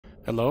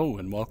Hello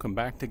and welcome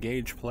back to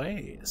Gage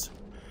Plays.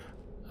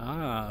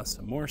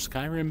 Some more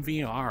Skyrim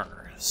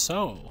VR.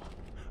 So,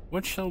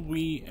 what shall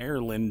we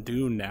Eirlan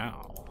do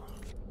now?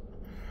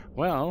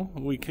 Well,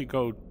 we could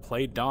go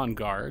play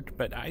Dawnguard,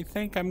 but I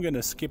think I'm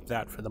gonna skip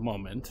that for the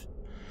moment.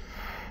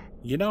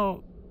 You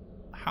know,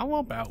 how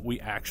about we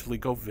actually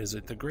go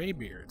visit the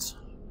Greybeards?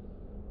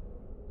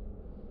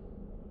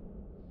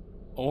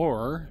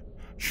 Or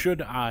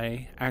should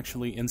I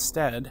actually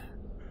instead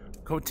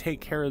go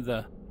take care of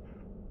the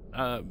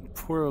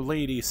poor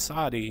lady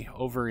Sadi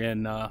over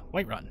in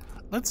Whiterun?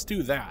 Let's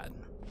do that.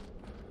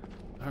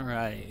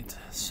 Alright,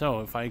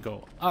 so if I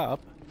go up,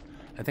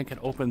 I think it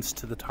opens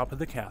to the top of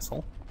the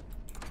castle.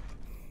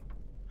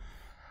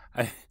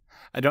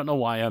 I don't know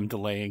why I'm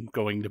delaying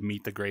going to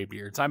meet the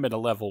Greybeards. I'm at a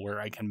level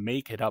where I can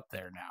make it up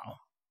there now.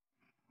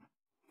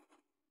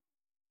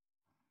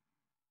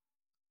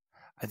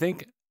 I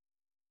think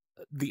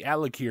the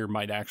Alakir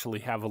might actually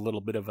have a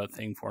little bit of a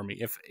thing for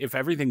me. If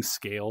everything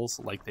scales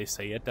like they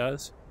say it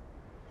does,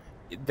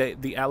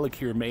 the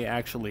Alakir may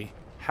actually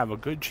have a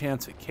good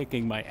chance at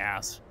kicking my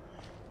ass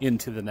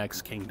into the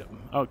next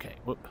kingdom. Okay,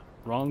 whoop,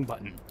 wrong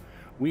button.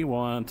 We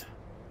want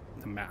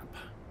the map.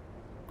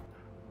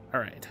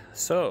 Alright,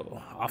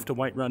 so off to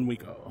Whiterun we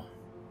go.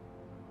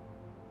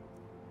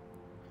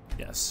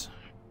 Yes.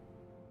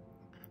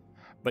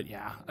 But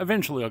yeah,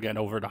 eventually I'll get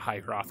over to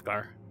High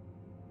Hrothgar.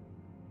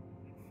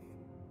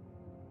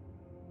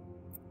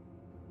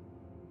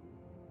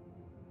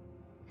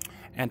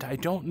 And I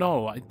don't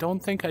know. I don't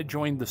think I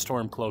joined the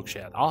Stormcloaks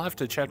yet. I'll have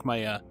to check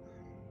my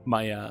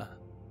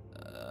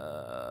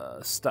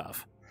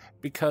stuff,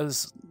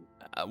 because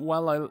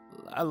while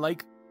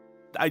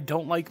I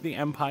don't like the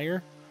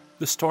Empire,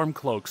 the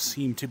Stormcloaks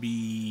seem to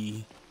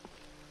be,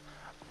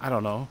 I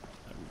don't know,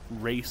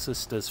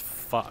 racist as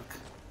fuck.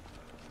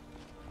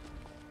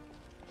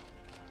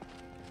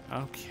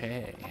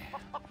 Okay.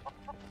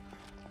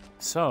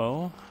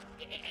 So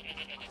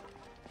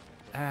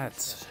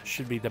that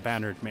should be the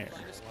Bannered Mare.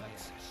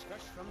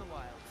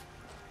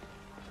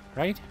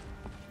 Right?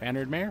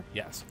 Bannered Mare?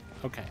 Yes.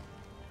 Okay.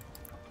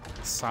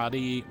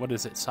 Sadi, what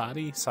is it?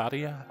 Sadi?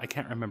 Sadia? I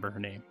can't remember her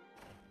name.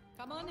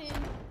 Come on in.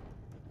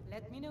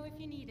 Let me know if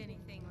you need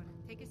anything, or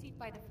take a seat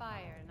by the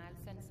fire and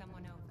I'll send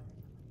someone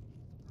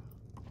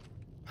over.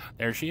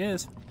 There she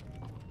is.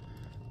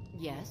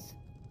 Yes?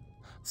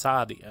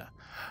 Sadia.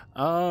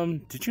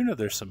 Did you know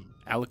there's some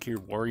Alakir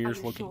warriors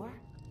Are you looking? sure?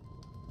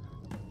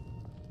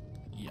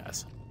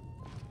 Yes.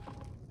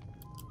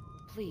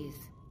 Please,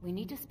 we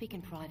need to speak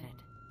in private.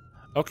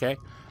 Okay,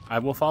 I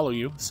will follow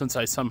you, since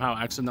I somehow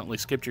accidentally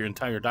skipped your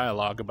entire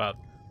dialogue about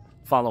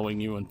following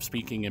you and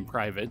speaking in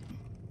private.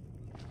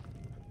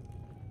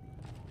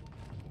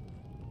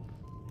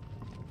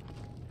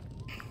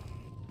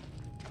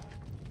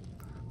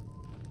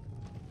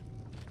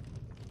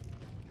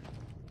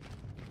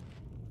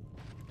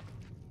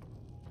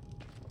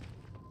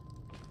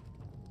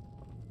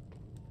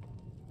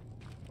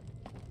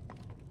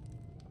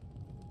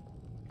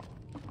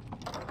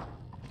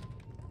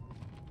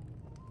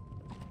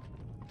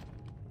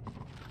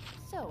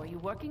 So, are you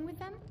working with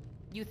them?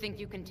 You think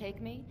you can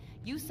take me?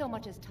 You so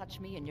much as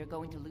touch me and you're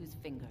going to lose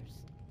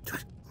fingers.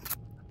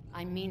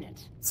 I mean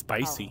it.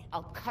 Spicy.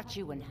 I'll cut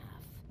you in half.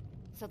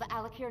 So the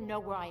Alakir know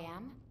where I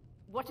am?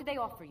 What do they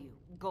offer you?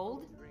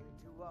 Gold?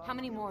 How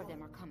many more of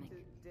them are coming?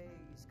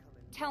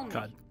 Tell me.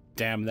 God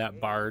damn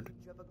that bard.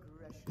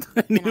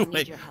 Then I Anyway,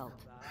 need your help.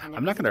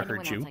 I'm not going to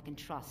hurt you. I can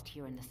trust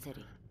here in the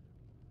city.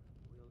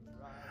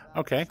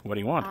 Okay, what do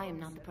you want? I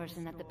am not the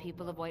person that the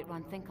people of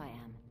Whiterun think I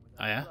am.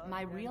 Oh, yeah?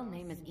 My real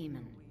name is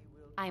Eamon.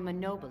 I am a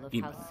noble of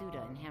House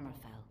Suda in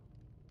Hammerfell.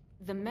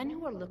 The men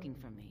who are looking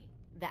for me,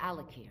 the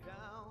Alakir,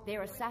 they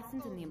are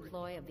assassins in the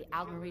employ of the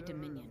Aldmeri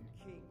Dominion.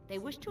 They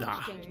wish to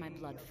exchange my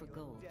blood for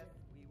gold.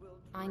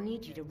 I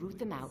need you to root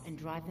them out and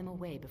drive them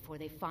away before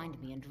they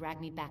find me and drag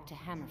me back to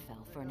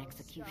Hammerfell for an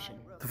execution.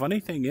 The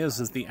funny thing is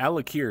the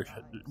Alakir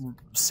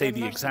say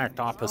the exact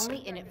opposite.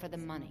 Only in it for the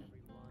money.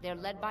 They're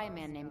led by a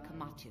man named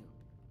Kamatu.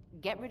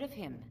 Get rid of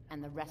him,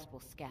 and the rest will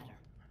scatter.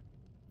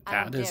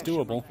 That is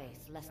doable.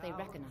 Face, lest they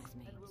recognize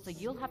me, so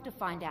you'll have to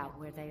find out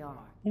where they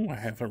are. Oh, I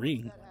have a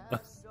ring.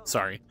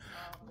 Sorry.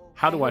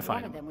 How do I find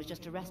him? One him? of them was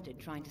just arrested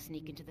trying to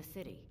sneak into the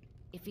city.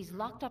 If he's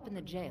locked up in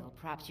the jail,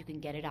 perhaps you can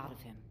get it out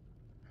of him.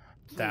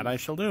 Please, that I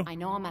shall do. I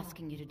know I'm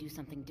asking you to do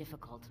something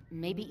difficult,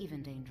 maybe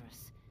even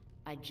dangerous.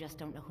 I just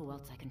don't know who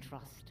else I can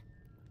trust.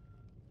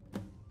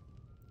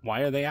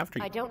 Why are they after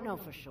you? I don't know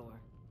for sure.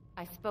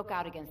 I spoke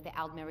out against the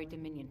Aldmeri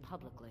Dominion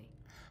publicly.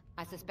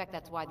 I suspect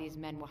that's why these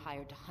men were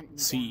hired to hunt me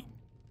down.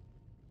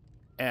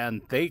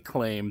 And they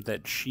claim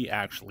that she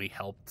actually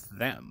helped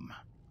them.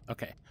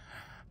 Okay.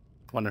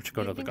 Why don't you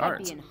go to the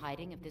guards? I'd be in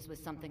hiding if this was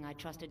something I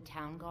trusted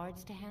town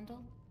guards to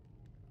handle?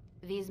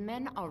 These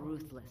men are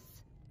ruthless,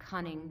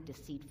 cunning,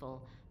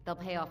 deceitful. They'll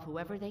pay off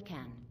whoever they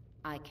can.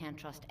 I can't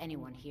trust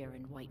anyone here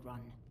in Whiterun.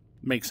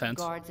 Makes sense.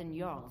 Guards and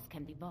Jarls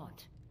can be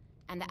bought.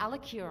 And the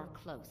Alakir are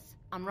close.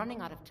 I'm running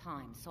out of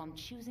time, so I'm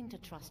choosing to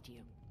trust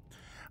you.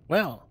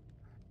 Well,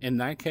 in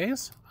that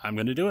case, I'm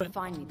going to do it.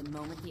 Find me the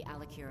moment the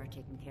Alakir are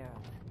taken care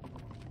of.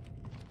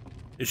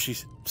 Is she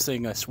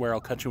saying, I swear I'll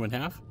cut you in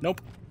half?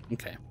 Nope.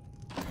 Okay.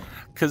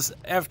 Because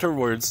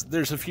afterwards,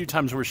 there's a few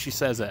times where she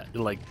says it,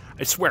 like,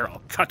 I swear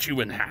I'll cut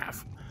you in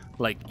half.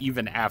 Like,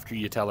 even after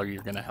you tell her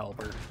you're going to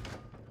help her.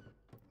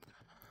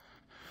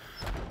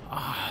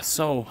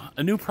 So,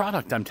 a new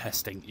product I'm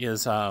testing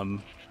is,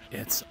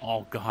 it's,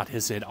 oh god,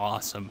 is it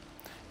awesome.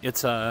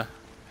 It's a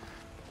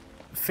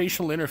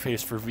facial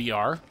interface for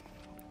VR.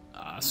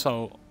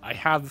 So, I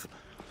have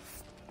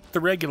the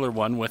regular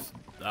one with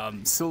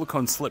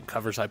silicone slip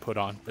covers I put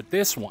on. But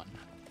this one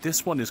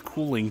is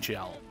cooling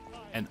gel.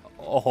 And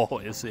oh,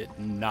 is it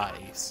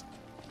nice.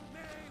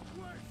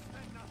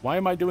 Why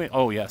am I doing...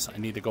 Oh, yes, I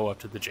need to go up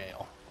to the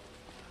jail.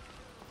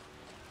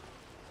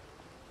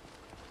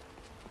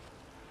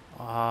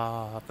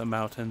 The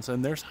mountains.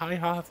 And there's High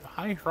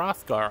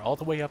Hrothgar all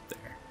the way up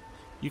there.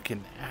 You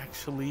can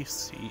actually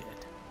see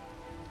it.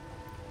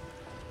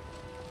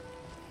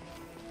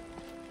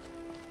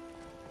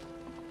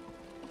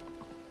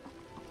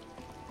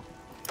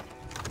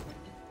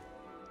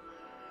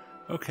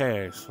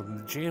 Okay, so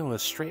the jail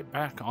is straight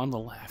back on the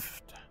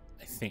left,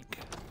 I think.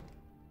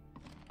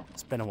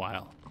 It's been a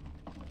while.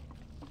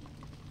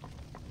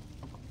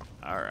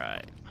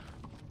 Alright.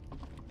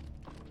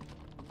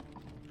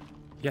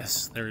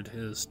 Yes, there it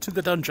is. To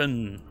the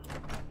dungeon!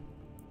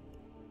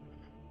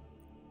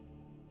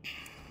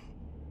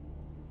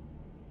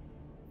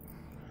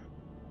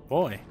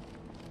 Boy,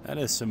 that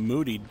is some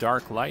moody,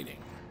 dark lighting.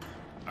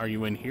 Are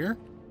you in here?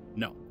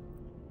 No.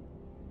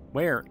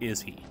 Where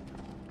is he?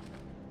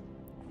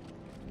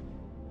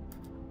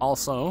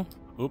 Also,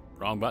 oop,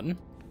 wrong button.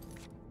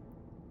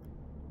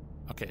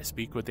 Okay,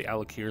 speak with the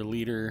Alakir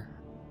leader.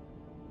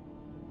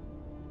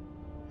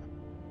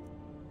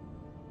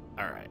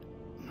 Alright,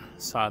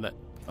 saw that.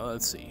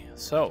 Let's see.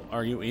 So,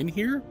 are you in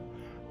here?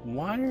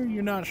 Why are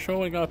you not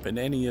showing up in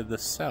any of the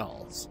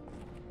cells?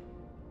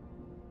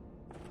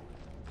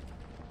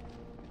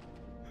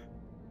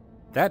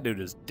 That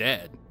dude is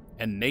dead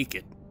and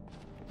naked.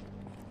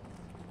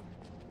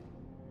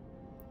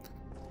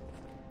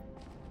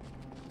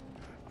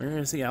 Where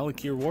is the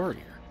Alakir warrior?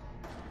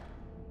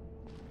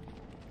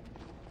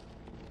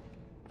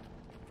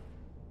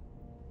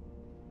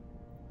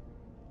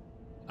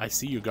 I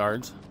see you,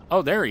 guards.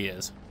 Oh, there he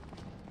is.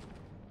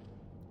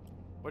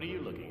 What are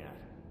you looking at?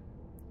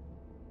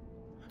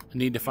 I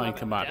need to find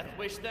Kamada. Death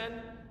wish,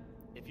 then?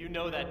 If you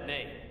know that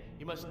name,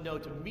 you must know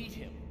to meet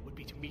him would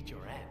be to meet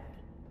your end.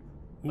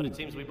 But it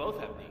seems we both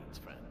have needs,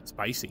 friend.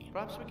 Spicy.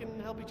 Perhaps we can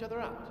help each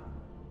other out.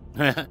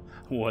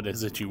 What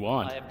is it you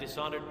want? I have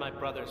dishonored my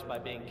brothers by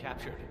being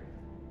captured,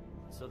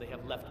 so they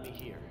have left me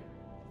here.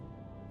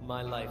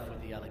 My life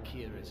with the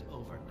Alakir is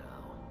over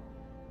now,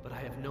 but I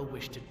have no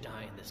wish to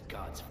die in this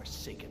god's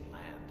forsaken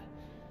land.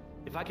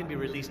 If I can be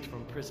released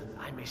from prison,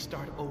 I may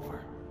start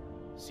over.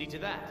 See to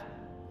that,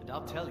 and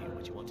I'll tell you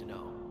what you want to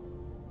know.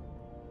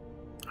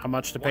 How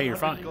much to pay your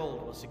fine? 100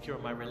 gold will secure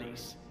my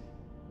release.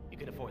 You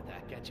can afford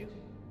that, can't you?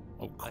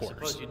 Of course. I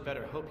suppose you'd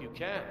better hope you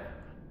can,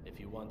 if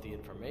you want the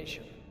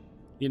information.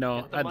 You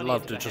know, I'd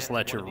love to just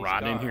let you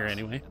rot in here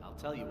anyway. And I'll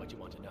tell you what you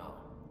want to know.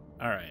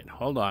 Alright,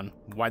 hold on.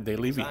 Why'd they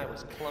leave you I here?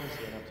 was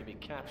clumsy enough to be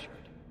captured.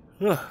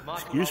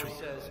 Excuse me.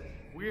 Says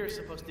we're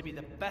supposed to be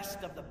the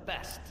best of the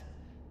best.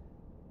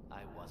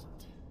 I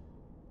wasn't.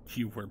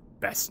 You were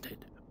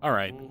bested.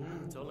 Alright.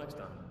 Until next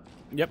time.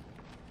 Yep.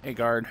 Hey,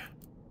 guard.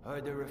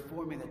 Heard they're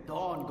reforming the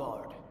Dawn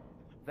Guard.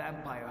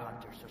 Vampire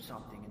hunters or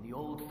something in the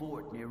old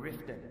fort near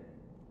Riften.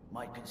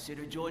 Might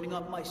consider joining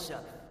up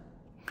myself.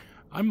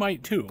 I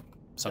might too,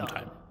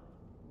 sometime.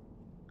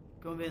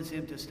 Convince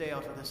him to stay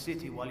out of the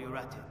city while you're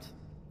at it.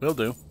 Will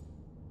do.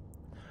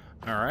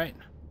 Alright.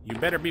 You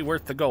better be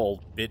worth the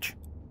gold, bitch.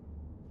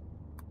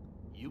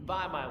 You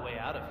buy my way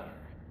out of here,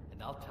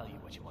 and I'll tell you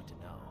what you want to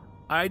know.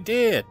 I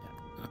did.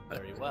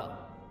 Very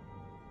well.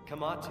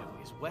 Kamatu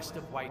is west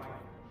of Whiterun.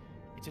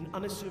 It's an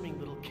unassuming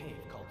little cave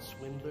called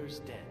Swindler's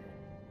Den.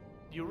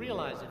 You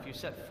realize if you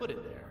set foot in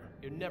there,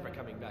 you're never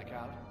coming back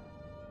out.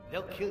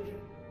 They'll kill you.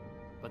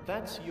 But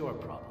that's your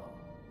problem,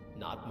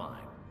 not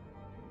mine.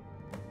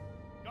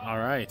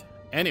 Alright.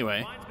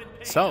 Anyway,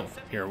 so,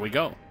 here we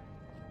go.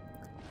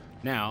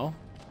 Now,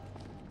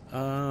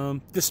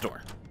 this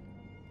door.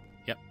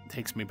 Yep,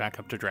 takes me back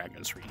up to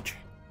Dragon's Reach.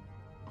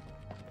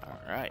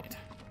 Alright.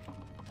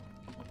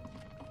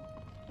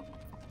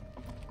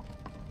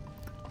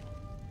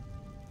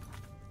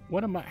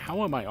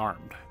 How am I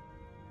armed?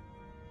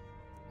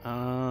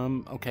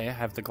 Okay, I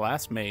have the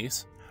glass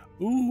mace.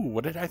 Ooh,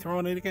 what did I throw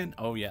in it again?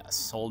 Oh yes,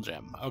 soul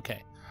gem.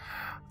 Okay.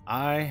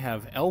 I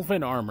have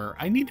elven armor.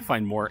 I need to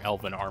find more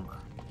elven armor.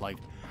 Like,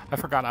 I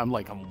forgot I'm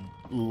like a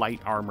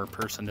light armor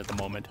person at the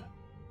moment.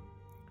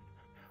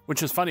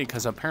 Which is funny,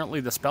 because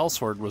apparently the spell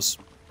sword was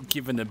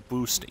given a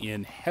boost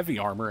in heavy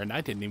armor, and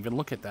I didn't even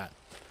look at that.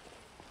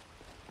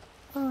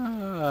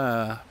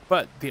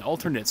 But the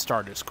alternate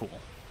start is cool.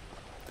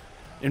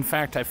 In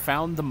fact, I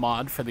found the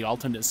mod for the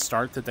alternate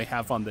start that they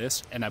have on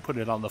this, and I put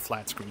it on the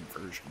flat screen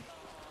version.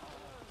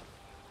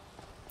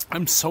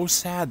 I'm so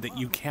sad that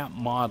you can't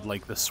mod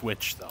like the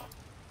Switch, though.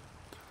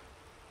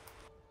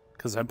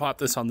 because I bought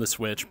this on the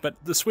Switch, but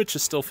the Switch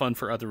is still fun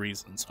for other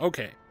reasons.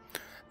 Okay,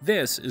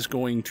 this is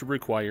going to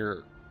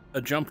require a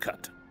jump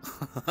cut,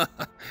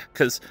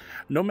 because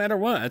no matter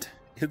what,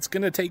 it's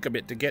going to take a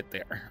bit to get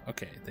there.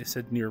 Okay, they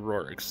said near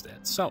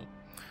Rorikstead, so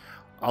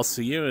I'll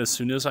see you as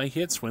soon as I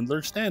hit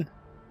Swindler's Den.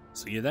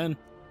 See you then.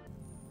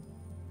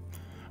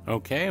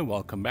 Okay,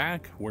 welcome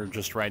back. We're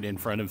just right in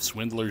front of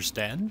Swindler's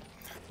Den.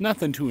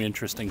 Nothing too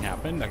interesting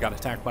happened. I got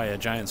attacked by a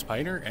giant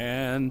spider,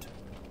 and...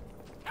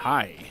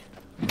 Hi.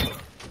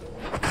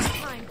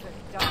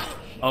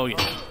 Oh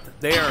yeah,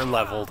 they are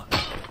leveled.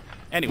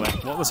 Anyway,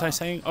 what was I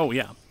saying? Oh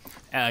yeah,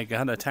 I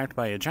got attacked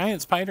by a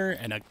giant spider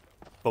and a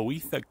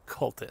Boetha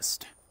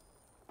cultist.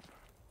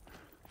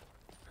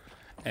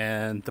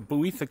 And the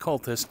Boetha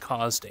cultist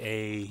caused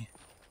a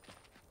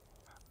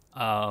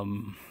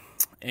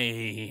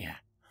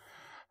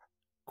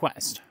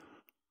quest.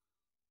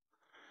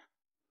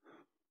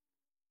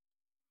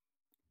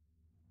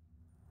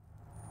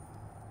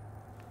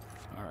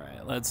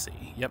 Alright, let's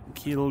see. Yep,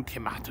 Kil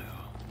Kimatu.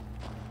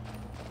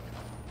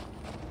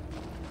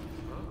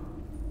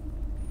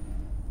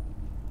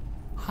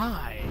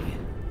 Hi.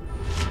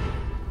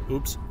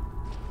 Oops.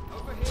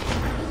 Over here.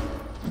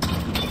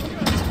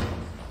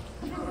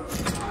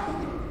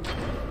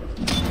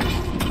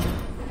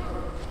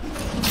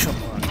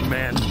 Come on,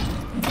 man.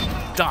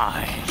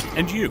 Die.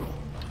 And you.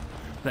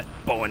 That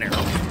bow and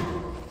arrow.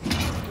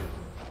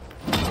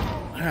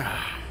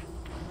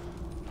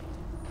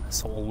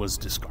 Soul was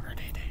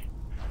discarded.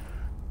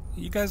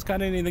 You guys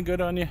got anything good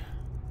on you?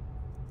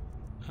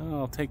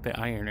 Oh, I'll take the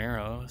iron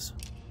arrows.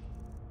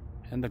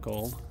 And the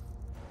gold.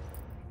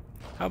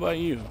 How about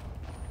you?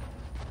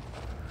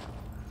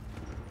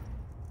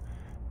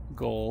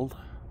 Gold.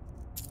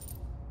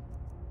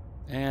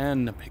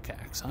 And a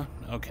pickaxe, huh?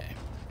 Okay.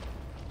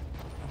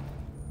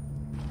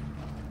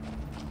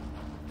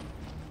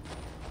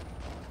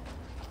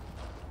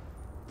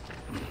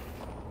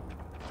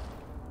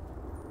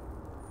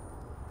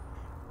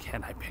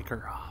 Can I pick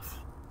her off?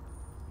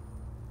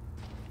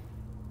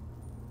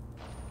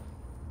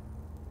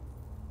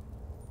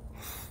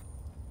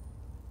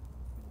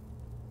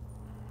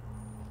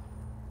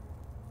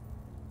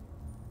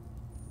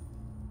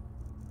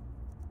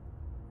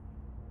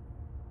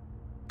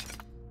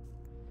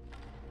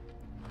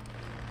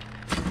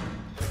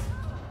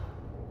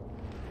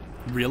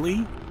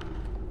 Really?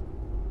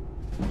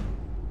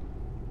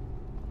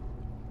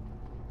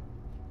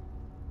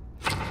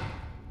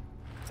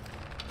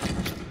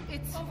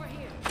 It's over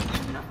here.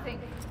 Nothing.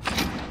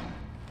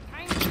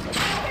 Time to finish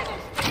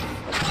this.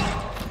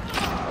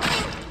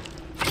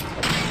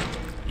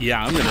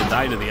 Yeah, I'm gonna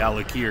die to the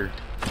Alakir.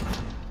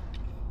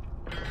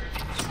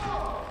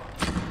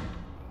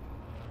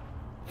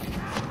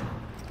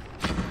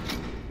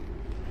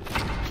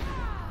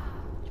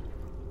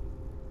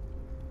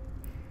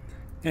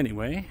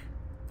 Anyway.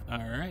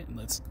 Alright,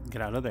 let's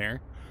get out of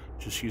there.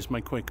 Just use my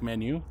quick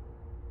menu.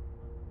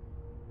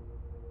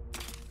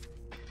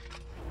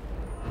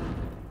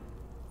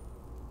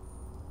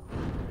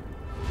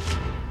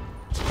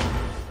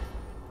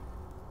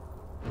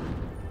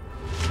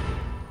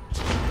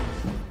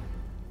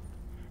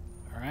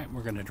 Alright,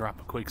 we're going to drop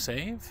a quick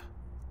save.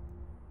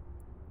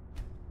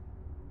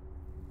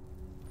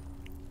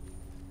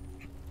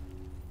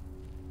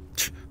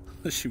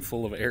 Is she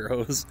full of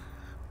arrows?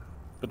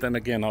 But then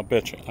again, I'll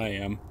bet you I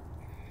am.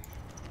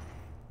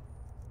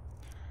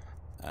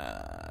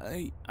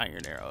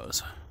 Iron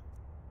arrows.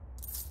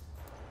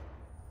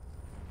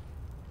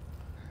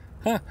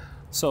 Huh.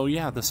 So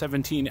yeah, the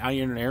 17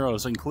 iron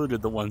arrows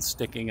included the one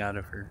sticking out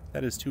of her.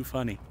 That is too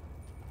funny.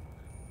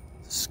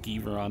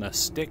 Skeever on a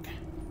stick.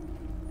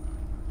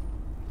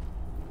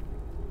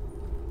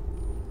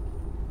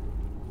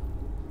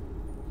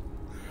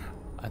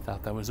 I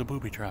thought that was a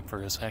booby trap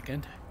for a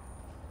second.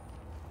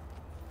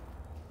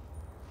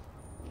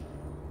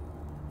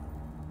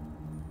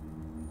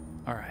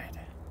 All right.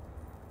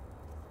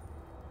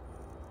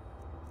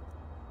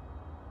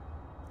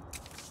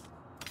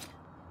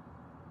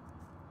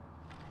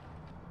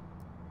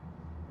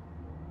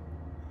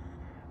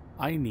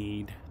 I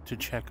need to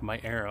check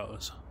my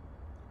arrows.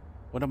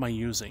 What am I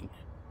using?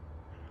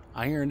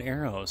 Iron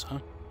arrows, huh?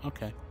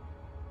 Okay.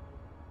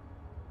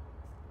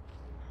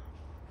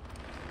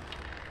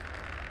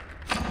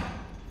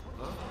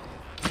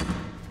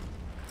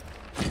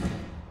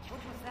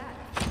 What was that?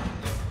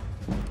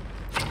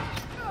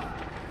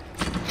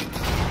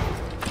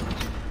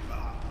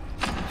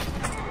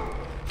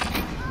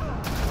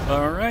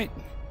 All right.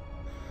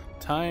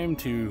 Time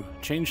to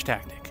change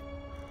tactic.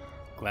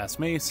 Glass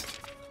mace.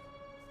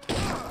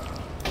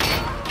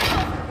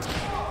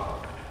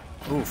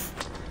 Oof.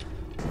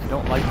 I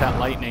don't like that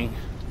lightning.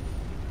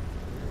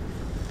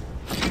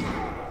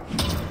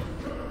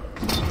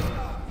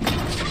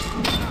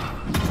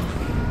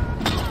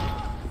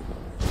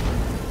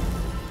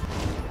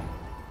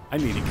 I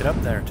need to get up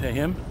there to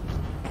him.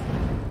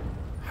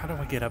 How do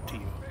I get up to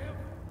you?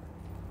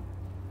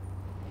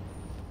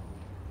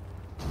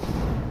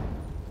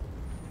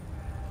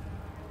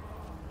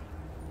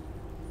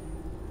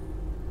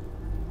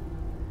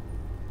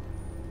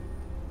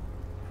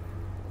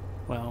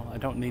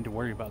 don't need to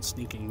worry about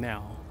sneaking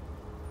now.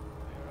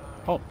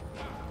 Oh.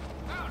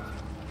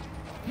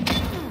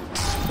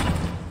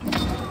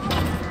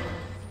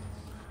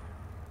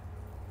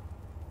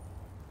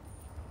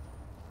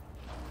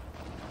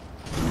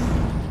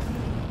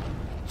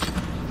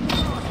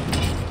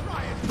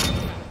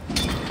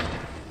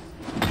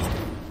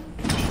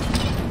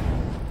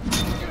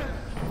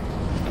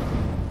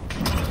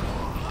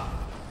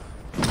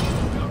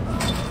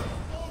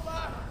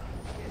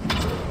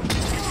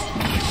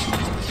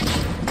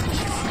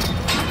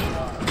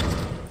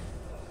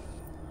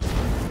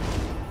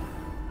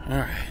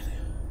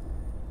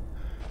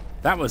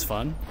 That was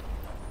fun.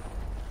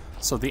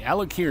 So the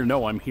Alakir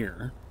know I'm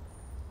here.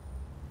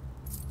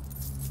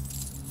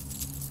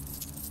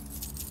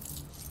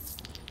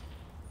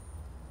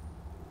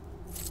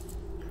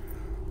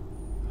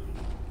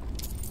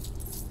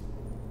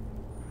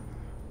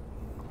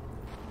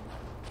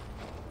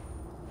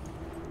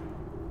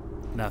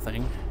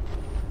 Nothing.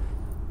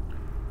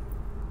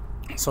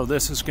 So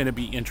this is going to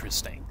be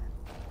interesting.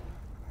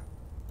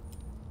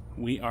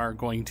 We are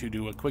going to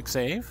do a quick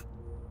save.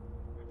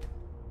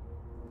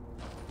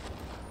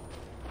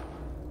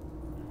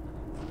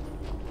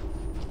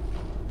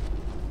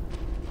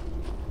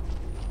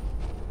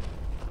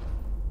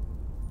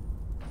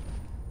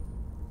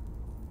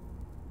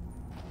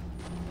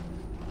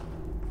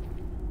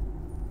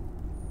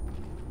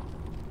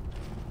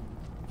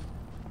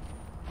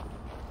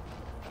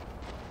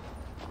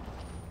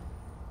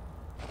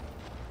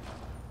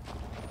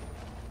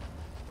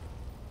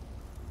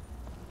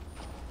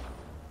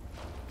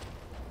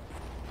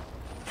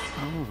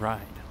 All right.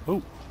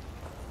 Oh.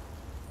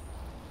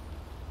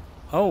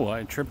 Oh,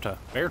 I tripped a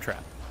bear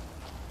trap.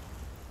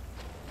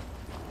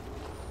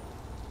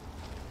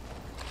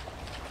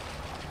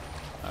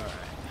 All right.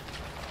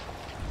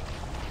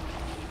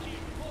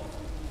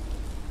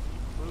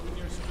 Proving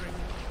your strength.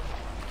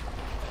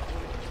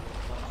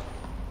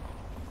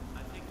 I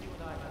think you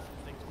and I have some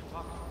things to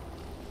talk about.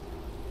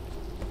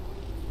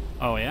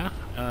 Oh, yeah?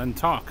 And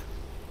talk.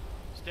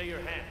 Stay your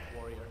hand,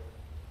 warrior.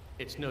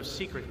 It's no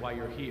secret why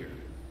you're here.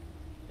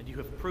 And you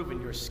have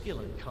proven your skill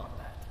in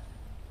combat.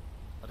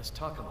 Let us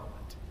talk a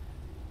moment,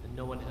 and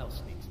no one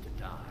else needs to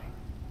die.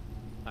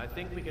 I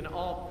think we can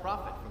all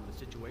profit from the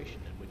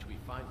situation in which we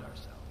find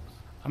ourselves.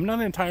 I'm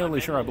not entirely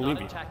sure I believe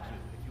will you. not attack you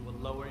if you will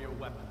lower your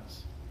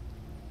weapons.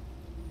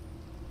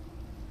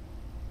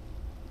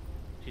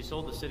 She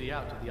sold the city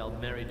out to the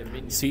Almeri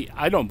Dominion. See,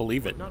 I don't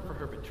believe it. But not for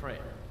her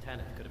betrayal,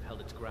 Tanith could have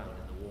held its ground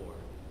in the war.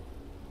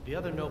 The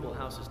other noble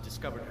houses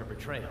discovered her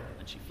betrayal,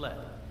 and she fled.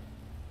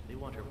 They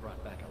want her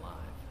brought back alive.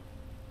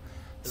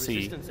 The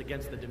resistance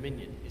against the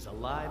Dominion is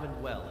alive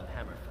and well in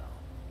Hammerfell,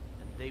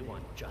 and they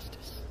want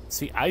justice.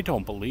 See, I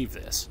don't believe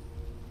this.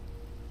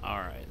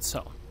 Alright,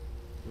 so.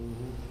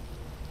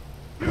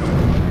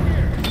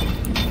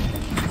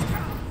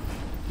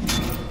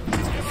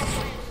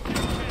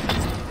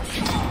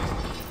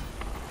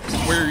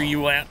 Where are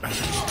you at?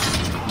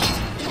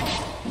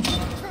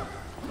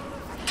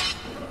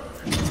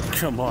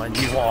 Come on,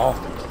 you all.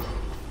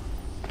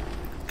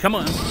 Come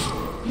on.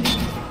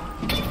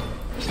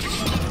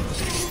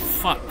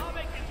 Fuck.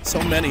 So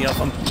many of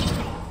them.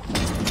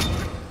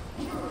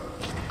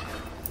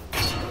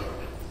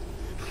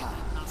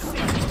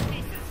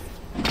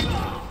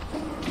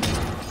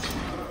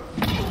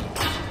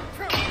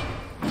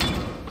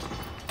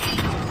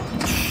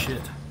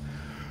 Shit.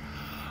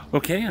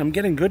 Okay, I'm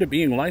getting good at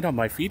being light on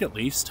my feet at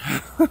least.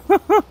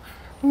 I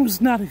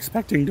was not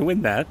expecting to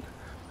win that.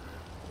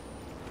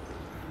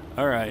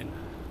 Alright.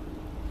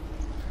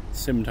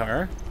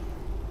 Scimitar.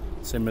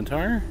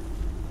 Scimitar.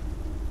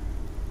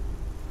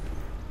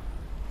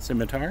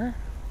 Scimitar.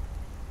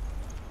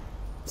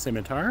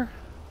 Scimitar.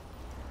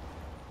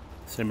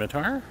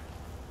 Scimitar.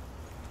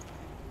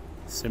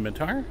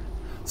 Scimitar.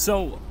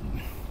 So,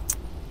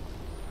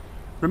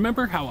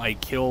 remember how I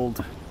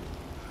killed...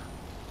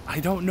 I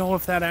don't know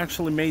if that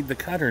actually made the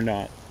cut or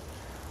not.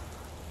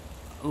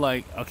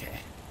 Like,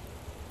 okay.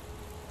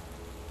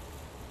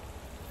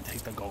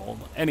 Take the gold.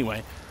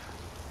 Anyway,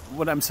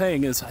 what I'm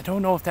saying is, I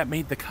don't know if that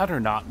made the cut or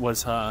not.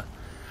 Was, I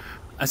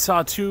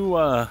saw two,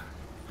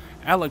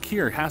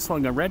 Alakir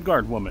hassling a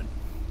Redguard woman.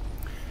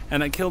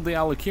 And I killed the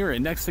Alakir,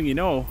 and next thing you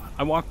know,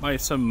 I walked by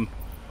some,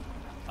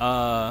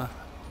 Aldari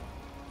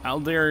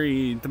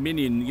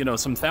Dominion, you know,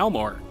 some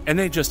Thalmor, and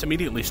they just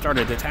immediately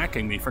started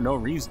attacking me for no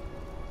reason.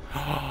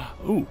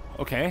 Ooh,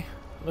 okay.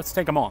 Let's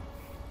take them on.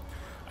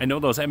 I know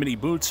those Emity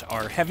boots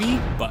are heavy,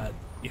 but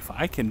if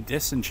I can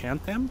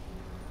disenchant them,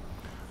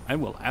 I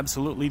will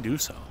absolutely do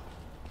so.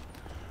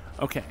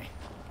 Okay.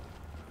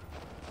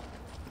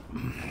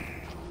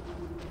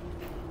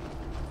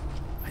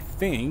 I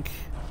think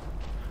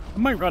I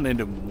might run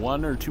into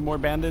one or two more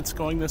bandits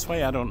going this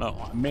way. I don't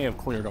know. I may have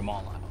cleared them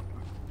all out.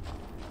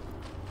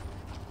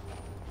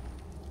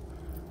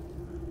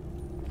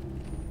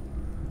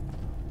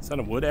 Is that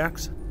a wood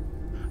axe?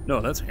 No,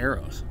 that's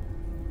arrows.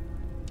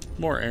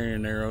 More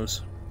iron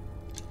arrows.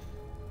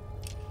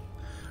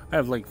 I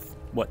have like,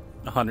 what,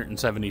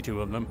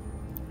 172 of them.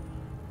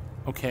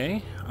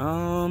 Okay,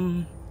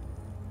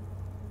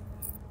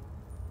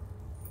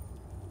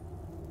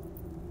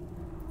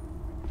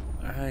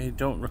 I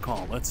don't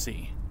recall. Let's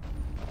see.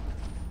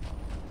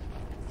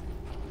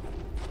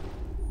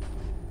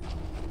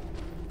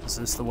 Is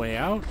this the way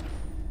out?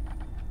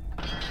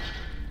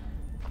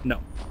 No.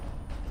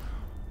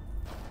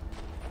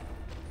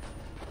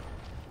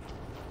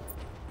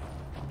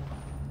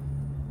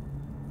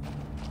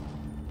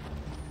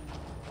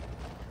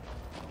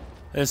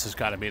 This has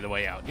got to be the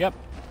way out. Yep.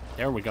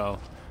 There we go.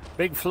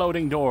 Big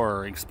floating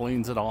door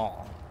explains it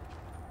all.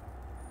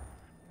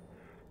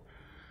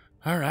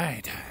 All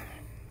right.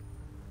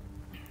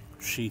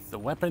 Sheath the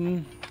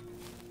weapon.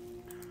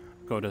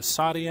 Go to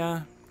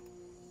Sadia.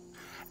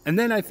 And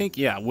then I think,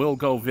 yeah, we'll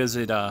go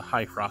visit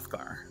High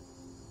Hrothgar.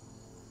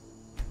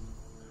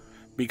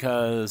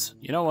 Because,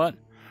 you know what?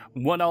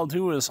 What I'll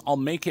do is I'll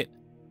make it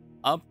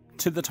up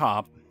to the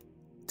top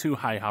to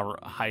High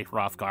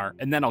Hrothgar,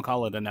 and then I'll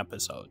call it an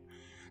episode.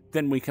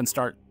 Then we can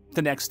start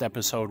the next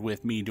episode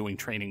with me doing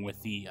training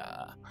with the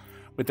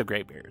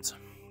Greybeards.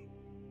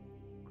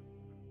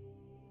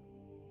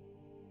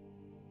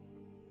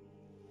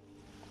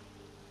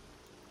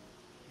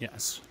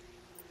 Yes.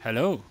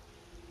 Hello.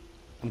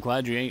 I'm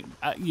glad you ain't...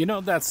 you know,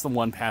 that's the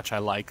one patch I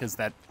like, is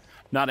that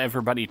not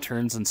everybody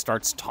turns and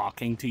starts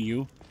talking to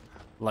you.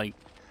 Like,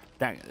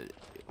 that...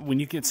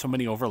 When you get so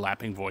many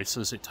overlapping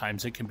voices, at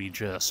times it can be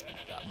just...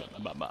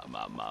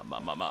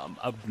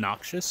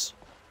 obnoxious.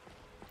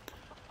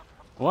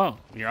 Whoa,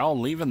 you're all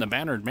leaving the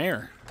Bannered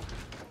Mare.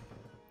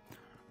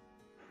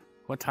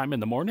 What time in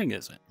the morning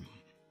is it?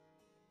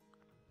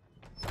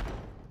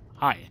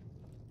 Hi.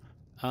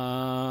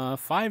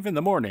 5 in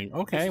the morning.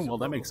 Okay, well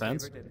that makes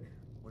sense.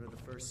 One of the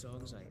first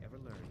songs I ever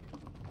learned.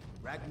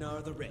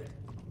 Ragnar the Red.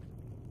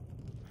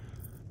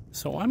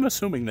 So I'm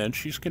assuming then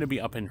she's going to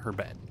be up in her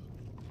bed.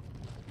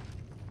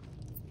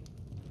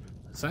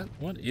 Is that...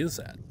 What is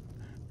that?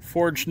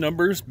 Forged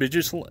numbers,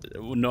 bitches...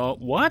 No,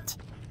 what?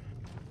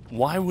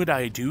 Why would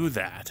I do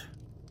that?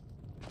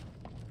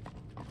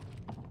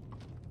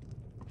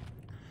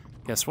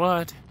 Guess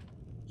what?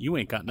 You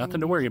ain't got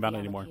nothing to worry about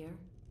anymore.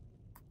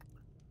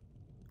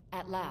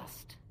 At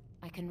last,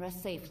 I can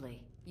rest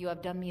safely. You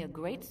have done me a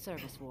great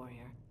service,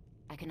 warrior.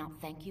 I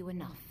cannot thank you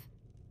enough.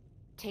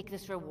 Take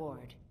this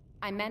reward.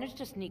 I managed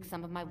to sneak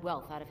some of my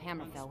wealth out of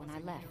Hammerfell when I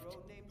left.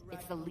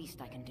 It's the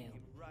least I can do.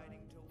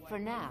 For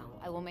now,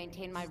 I will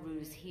maintain my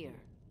ruse here.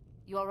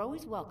 You are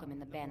always welcome in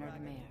the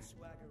Bannered Mare.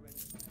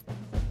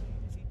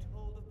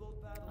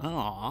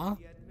 Aww.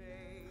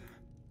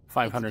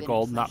 500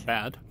 gold, not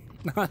bad.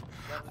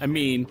 I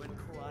mean,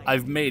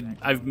 I've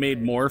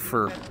made more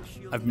for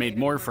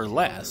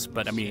less,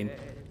 but I mean,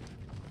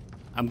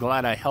 I'm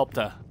glad I helped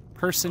a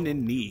person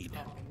in need.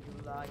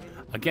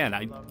 Again,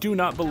 I do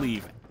not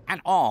believe at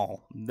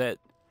all that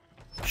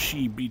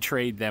she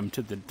betrayed them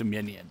to the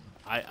Dominion.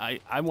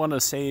 I want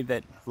to say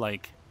that,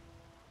 like,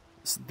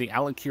 the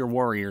Alakir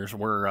warriors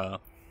were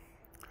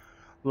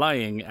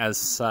lying as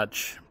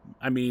such.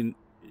 I mean,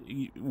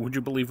 would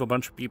you believe a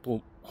bunch of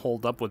people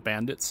holed up with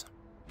bandits?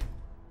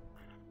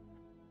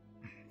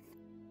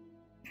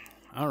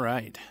 All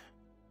right.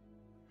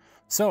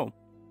 So,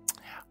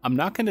 I'm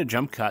not going to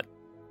jump cut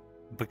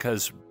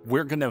because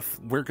we're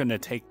gonna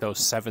take those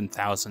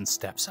 7,000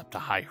 steps up to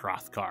High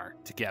Hrothgar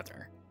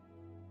together.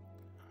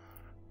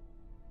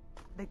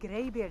 The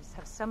Greybeards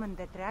have summoned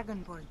the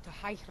Dragonborn to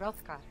High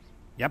Hrothgar.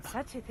 Yep.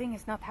 Such a thing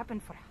has not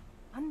happened for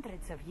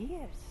hundreds of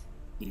years.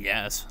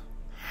 Yes.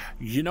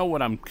 You know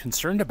what I'm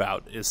concerned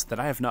about is that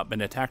I have not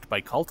been attacked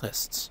by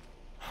cultists.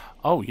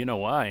 Oh, you know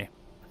why?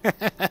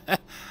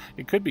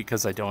 It could be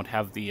because I don't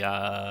have the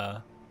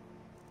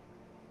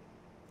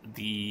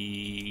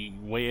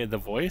Way of the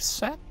Voice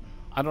set?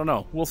 I don't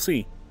know. We'll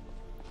see.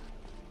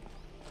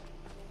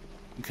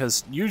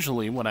 Because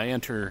usually when I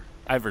enter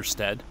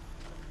Iverstead,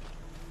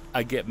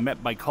 I get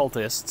met by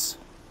cultists,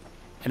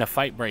 and a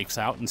fight breaks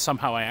out, and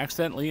somehow I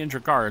accidentally injure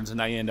guards,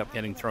 and I end up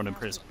getting thrown in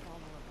prison.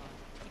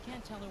 You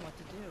can't tell her what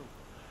to do.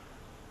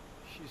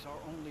 She's our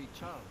only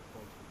child,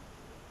 Bolton.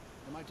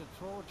 Am I to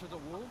throw her to the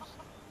wolves?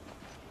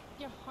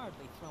 You're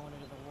hardly throwing her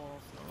to the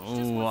wolves.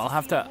 Oh, I'll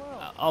have to...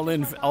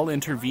 I'll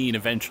intervene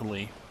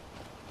eventually.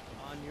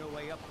 On your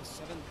way up the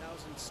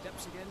 7,000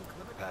 steps again,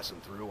 Clifford? Passing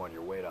through on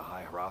your way to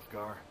High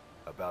Hrothgar?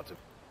 About to...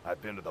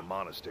 I've been to the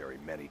monastery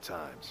many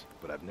times,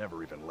 but I've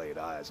never even laid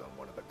eyes on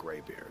one of the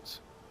Greybeards.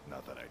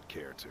 Not that I'd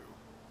care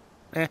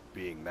to.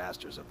 Being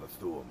masters of the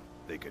Thu'um,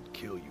 they could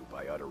kill you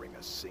by uttering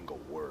a single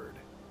word.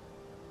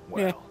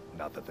 Well,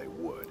 not that they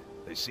would.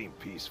 They seem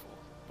peaceful,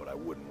 but I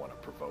wouldn't want to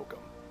provoke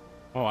them.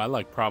 Oh, I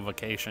like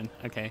provocation.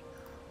 Okay.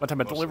 What type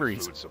of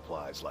deliveries? Food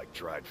supplies like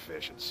dried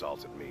fish and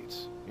salted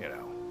meats. You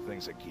know,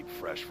 things that keep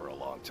fresh for a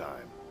long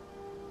time.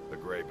 The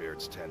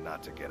Greybeards tend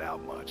not to get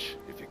out much,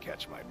 if you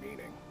catch my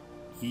meaning.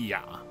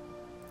 Yeah.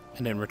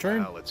 And in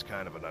return? Well, it's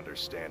kind of an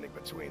understanding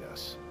between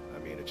us. I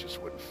mean, it just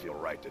wouldn't feel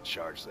right to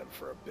charge them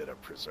for a bit of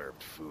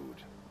preserved food.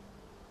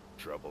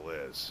 Trouble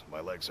is,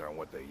 my legs aren't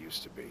what they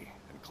used to be,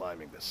 and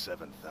climbing the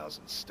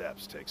 7,000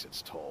 steps takes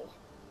its toll.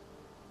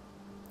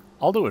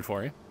 I'll do it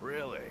for you.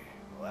 Really?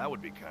 Well, that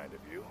would be kind of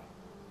you.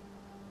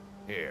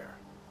 Here,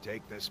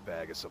 Take this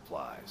bag of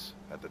supplies.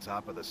 At the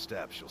top of the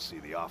steps, you'll see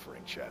the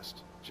offering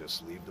chest.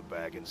 Just leave the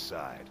bag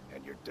inside,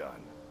 and you're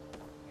done.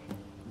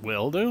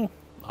 Will do.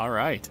 All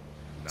right.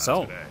 Not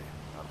so today.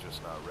 I'm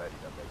just not ready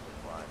to make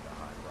the climb to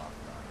High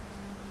Hrothgar.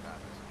 The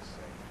path isn't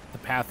safe. The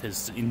path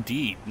is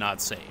indeed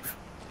not safe.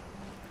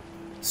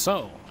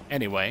 So,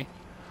 anyway,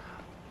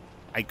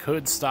 I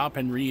could stop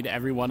and read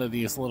every one of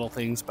these little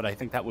things, but I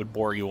think that would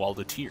bore you all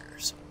to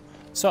tears.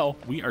 So,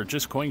 we are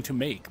just going to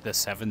make the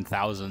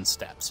 7,000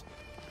 steps.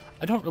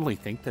 I don't really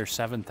think there's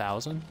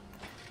 7,000.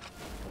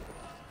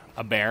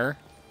 A bear?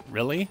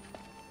 Really?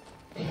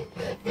 I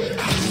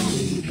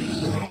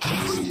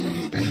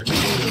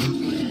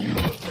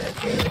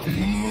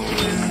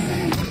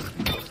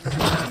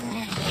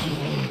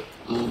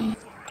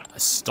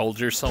stole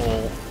your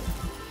soul.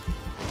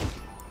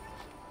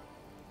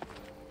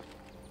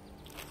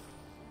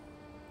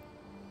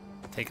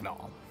 Take it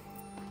all.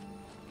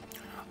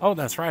 Oh,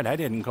 that's right. I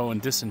didn't go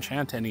and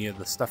disenchant any of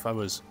the stuff I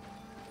was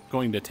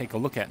going to take a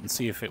look at and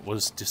see if it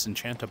was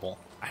disenchantable.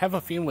 I have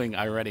a feeling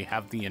I already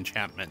have the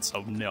enchantment,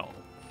 so no.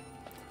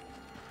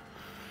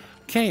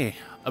 Okay,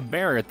 a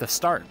bear at the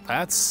start.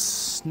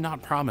 That's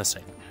not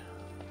promising.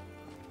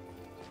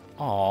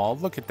 Aw,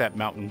 look at that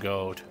mountain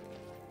goat.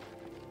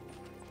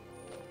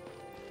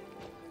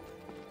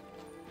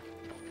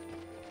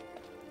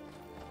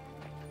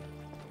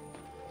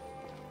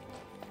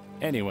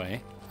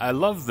 Anyway, I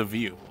love the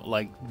view.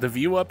 Like, the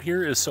view up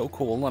here is so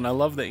cool, and I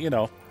love that, you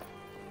know,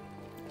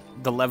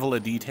 the level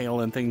of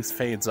detail and things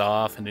fades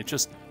off, and it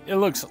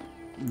looks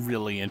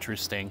really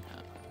interesting.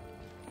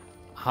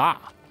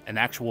 Ha! An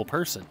actual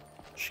person.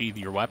 Sheathe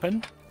your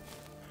weapon.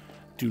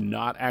 Do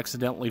not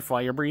accidentally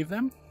fire breathe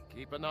them.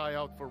 Keep an eye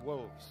out for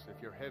wolves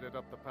if you're headed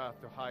up the path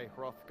to High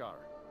Hrothgar.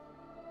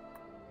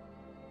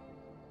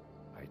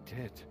 I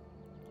did.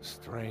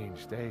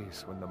 Strange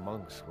days when the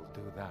monks will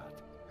do that.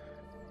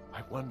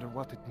 I wonder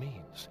what it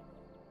means.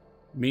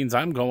 It means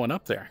I'm going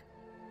up there.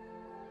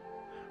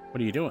 What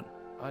are you doing?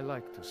 I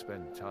like to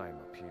spend time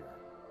up here.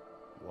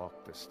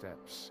 Walk the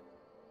steps.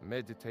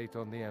 Meditate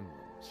on the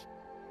emblems.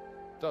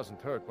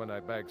 Doesn't hurt when I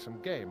bag some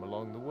game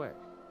along the way.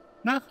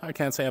 Nah, I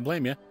can't say I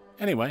blame you.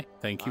 Anyway,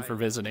 thank you for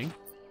visiting.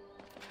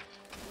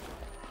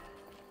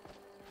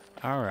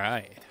 All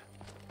right.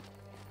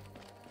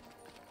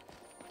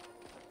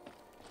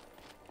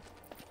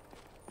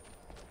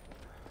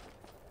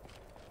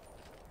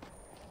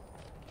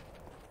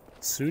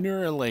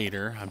 Sooner or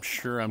later, I'm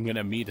sure I'm going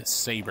to meet a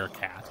saber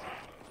cat.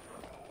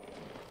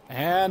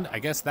 And I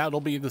guess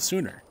that'll be the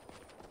sooner.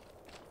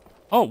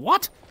 Oh,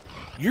 what?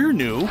 You're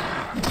new.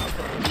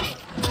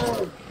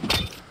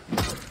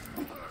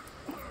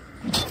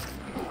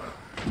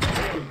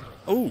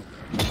 Oh.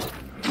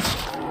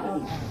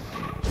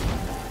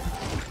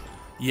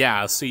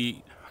 Yeah,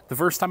 see, the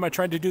first time I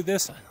tried to do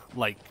this,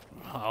 like,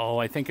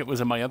 I think it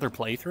was in my other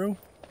playthrough,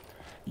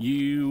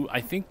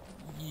 I think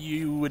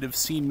you would have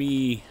seen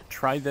me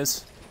try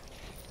this,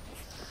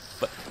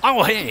 but,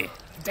 oh, hey,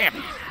 damn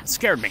it, it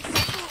scared me.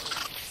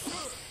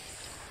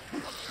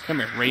 Come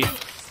here,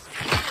 Wraith.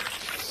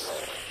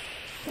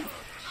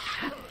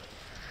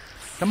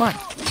 Come on.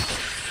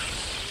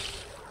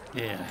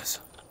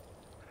 Yes.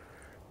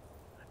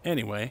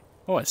 Anyway,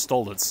 I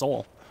stole its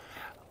soul.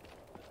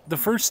 The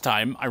first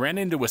time, I ran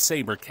into a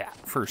saber cat,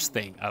 first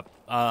thing up,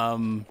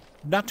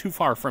 not too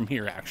far from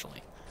here,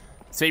 actually.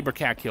 Saber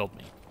cat killed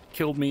me.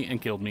 Killed me and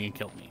killed me and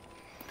killed me.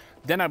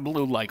 Then I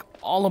blew, like,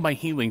 all of my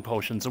healing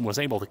potions and was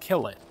able to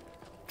kill it.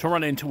 To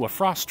run into a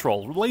frost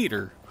troll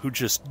later, who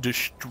just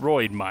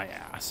destroyed my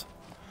ass.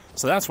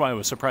 So that's why I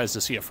was surprised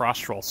to see a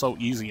frost troll so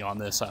easy on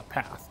this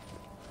path.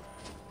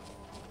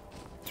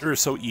 They're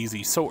so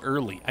easy, so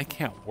early. I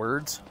can't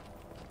words.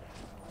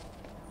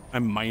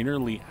 I'm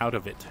minorly out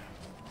of it.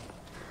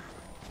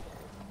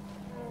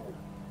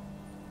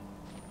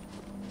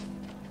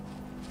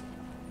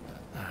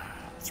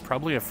 It's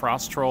probably a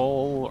frost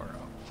troll or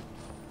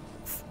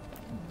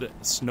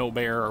a snow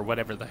bear or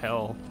whatever the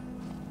hell.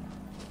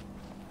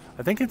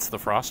 I think it's the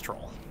frost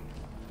troll.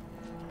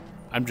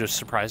 I'm just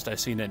surprised I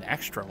seen an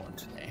extra one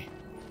today.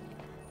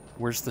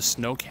 Where's the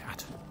snow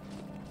cat?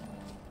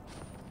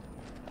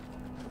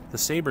 The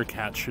saber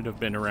cat should have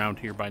been around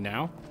here by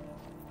now.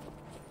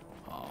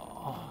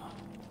 Oh.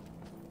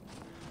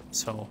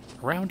 So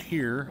around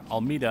here,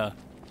 I'll meet a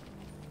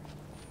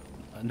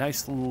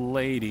nice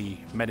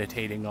lady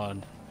meditating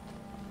on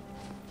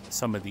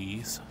some of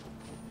these.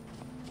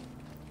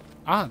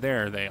 Ah,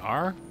 there they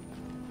are.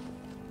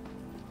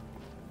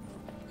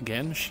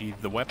 Again, sheathe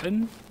the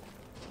weapon.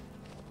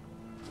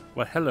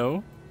 Well,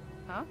 hello.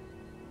 Huh?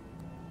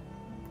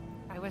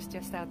 I was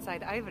just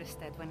outside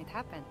Iverstead when it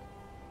happened.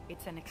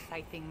 It's an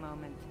exciting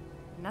moment.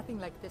 Nothing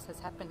like this has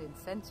happened in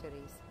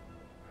centuries.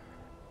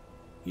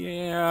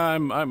 Yeah,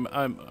 I'm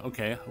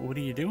okay. What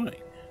are you doing?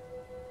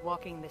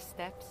 Walking the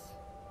steps,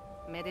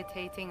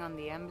 meditating on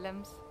the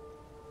emblems.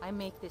 I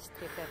make this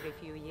trip every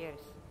few years.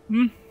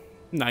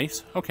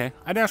 Nice. Okay.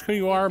 I'd ask who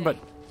you are, but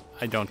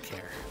I don't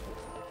care.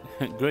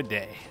 Good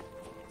day.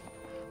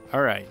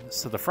 All right.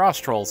 So the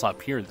frost troll's up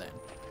here then.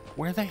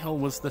 Where the hell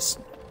was this?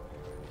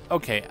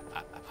 Okay.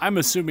 I'm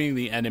assuming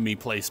the enemy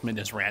placement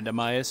is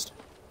randomized.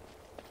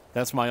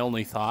 That's my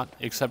only thought,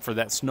 except for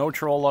that snow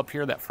troll up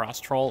here, that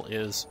frost troll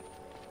is...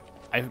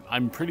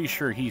 I'm pretty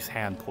sure he's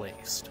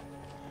hand-placed.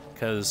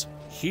 Because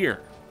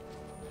here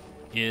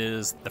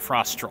is the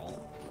frost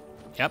troll.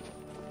 Yep.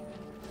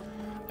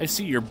 I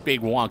see your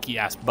big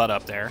wonky-ass butt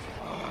up there.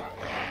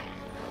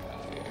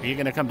 Are you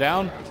gonna come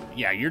down?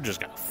 Yeah, you're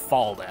just gonna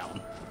fall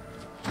down.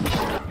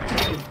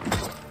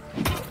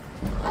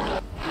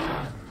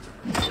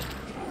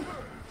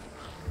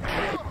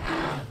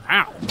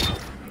 Ow!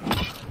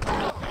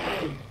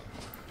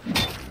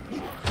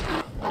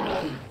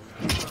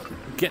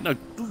 Getting a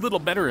little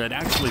better at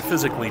actually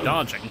physically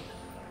dodging.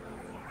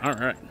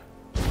 Alright.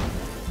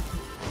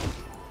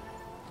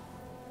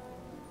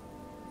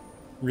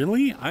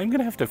 Really? I'm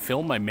gonna have to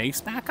fill my mace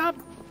back up?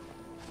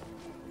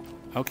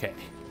 Okay.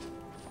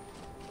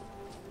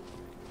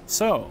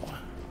 So,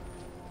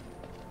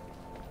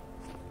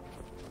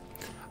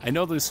 I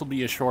know this will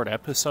be a short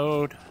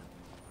episode,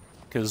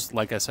 because,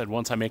 like I said,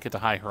 once I make it to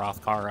High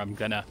Hrothgar, I'm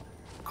gonna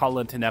call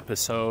it an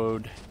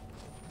episode.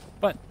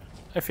 But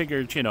I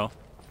figured, you know,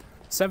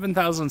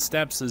 7,000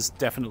 steps is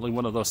definitely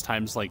one of those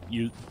times, like,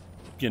 you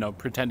know,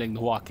 pretending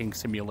the walking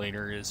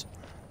simulator is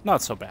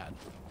not so bad.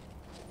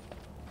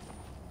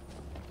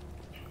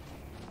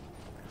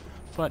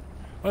 But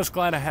I was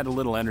glad I had a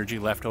little energy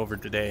left over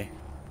today.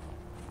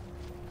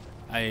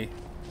 I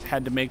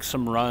had to make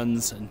some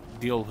runs and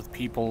deal with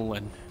people,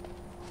 and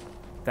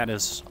that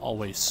is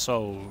always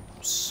so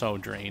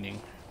draining.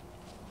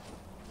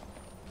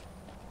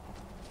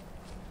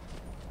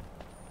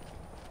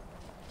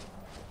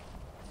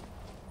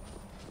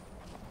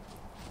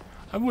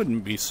 I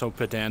wouldn't be so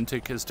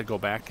pedantic as to go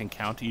back and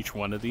count each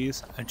one of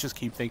these. I just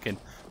keep thinking,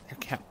 there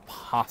can't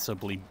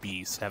possibly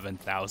be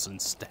 7,000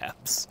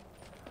 steps.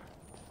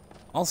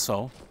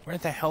 Also, where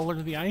the hell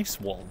are the ice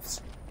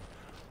wolves?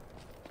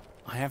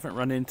 I haven't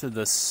run into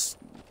this,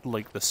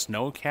 like, the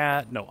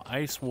snowcat, no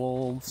ice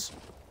wolves.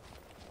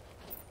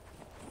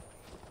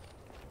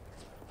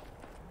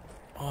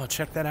 Oh,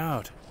 check that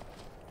out.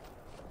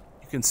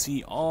 You can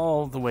see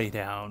all the way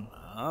down.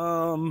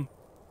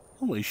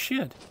 Holy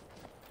shit.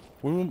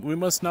 We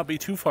must not be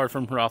too far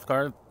from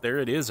Hrothgar. There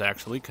it is,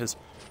 actually, because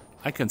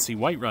I can see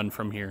Whiterun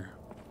from here.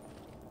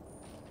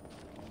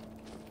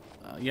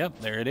 Yep,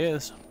 there it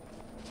is.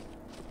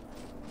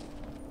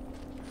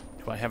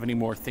 Do I have any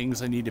more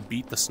things I need to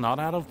beat the snot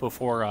out of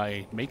before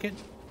I make it?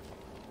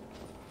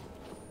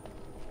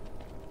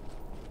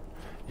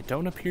 It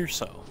don't appear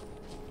so.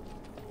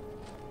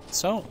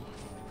 So,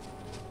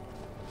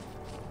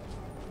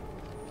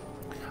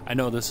 I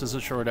know this is a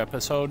short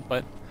episode,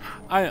 but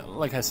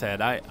like I said,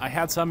 I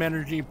had some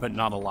energy, but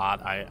not a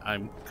lot.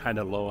 I'm kind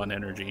of low on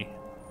energy.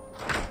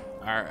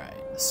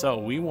 Alright, so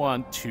we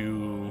want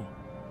to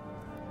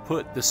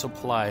put the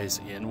supplies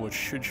in, which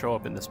should show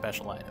up in the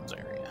special items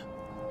area.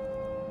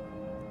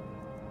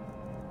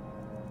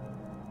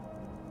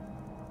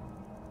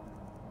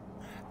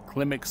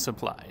 Climic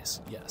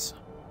supplies, yes.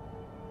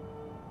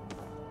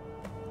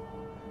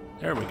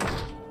 There we go.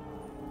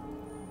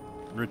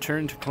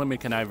 Return to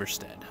Climic and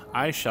Iverstead.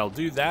 I shall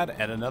do that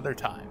at another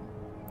time.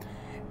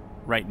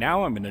 Right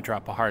now, I'm going to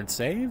drop a hard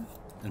save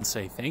and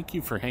say thank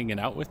you for hanging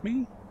out with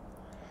me.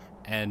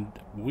 And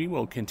we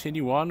will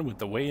continue on with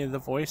the Way of the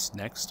Voice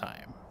next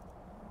time.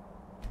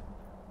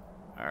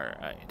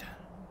 Alright.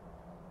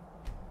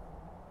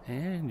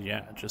 And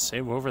yeah, just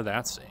save over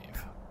that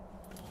save.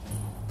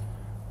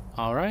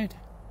 Alright.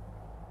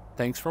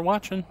 Thanks for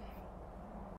watching.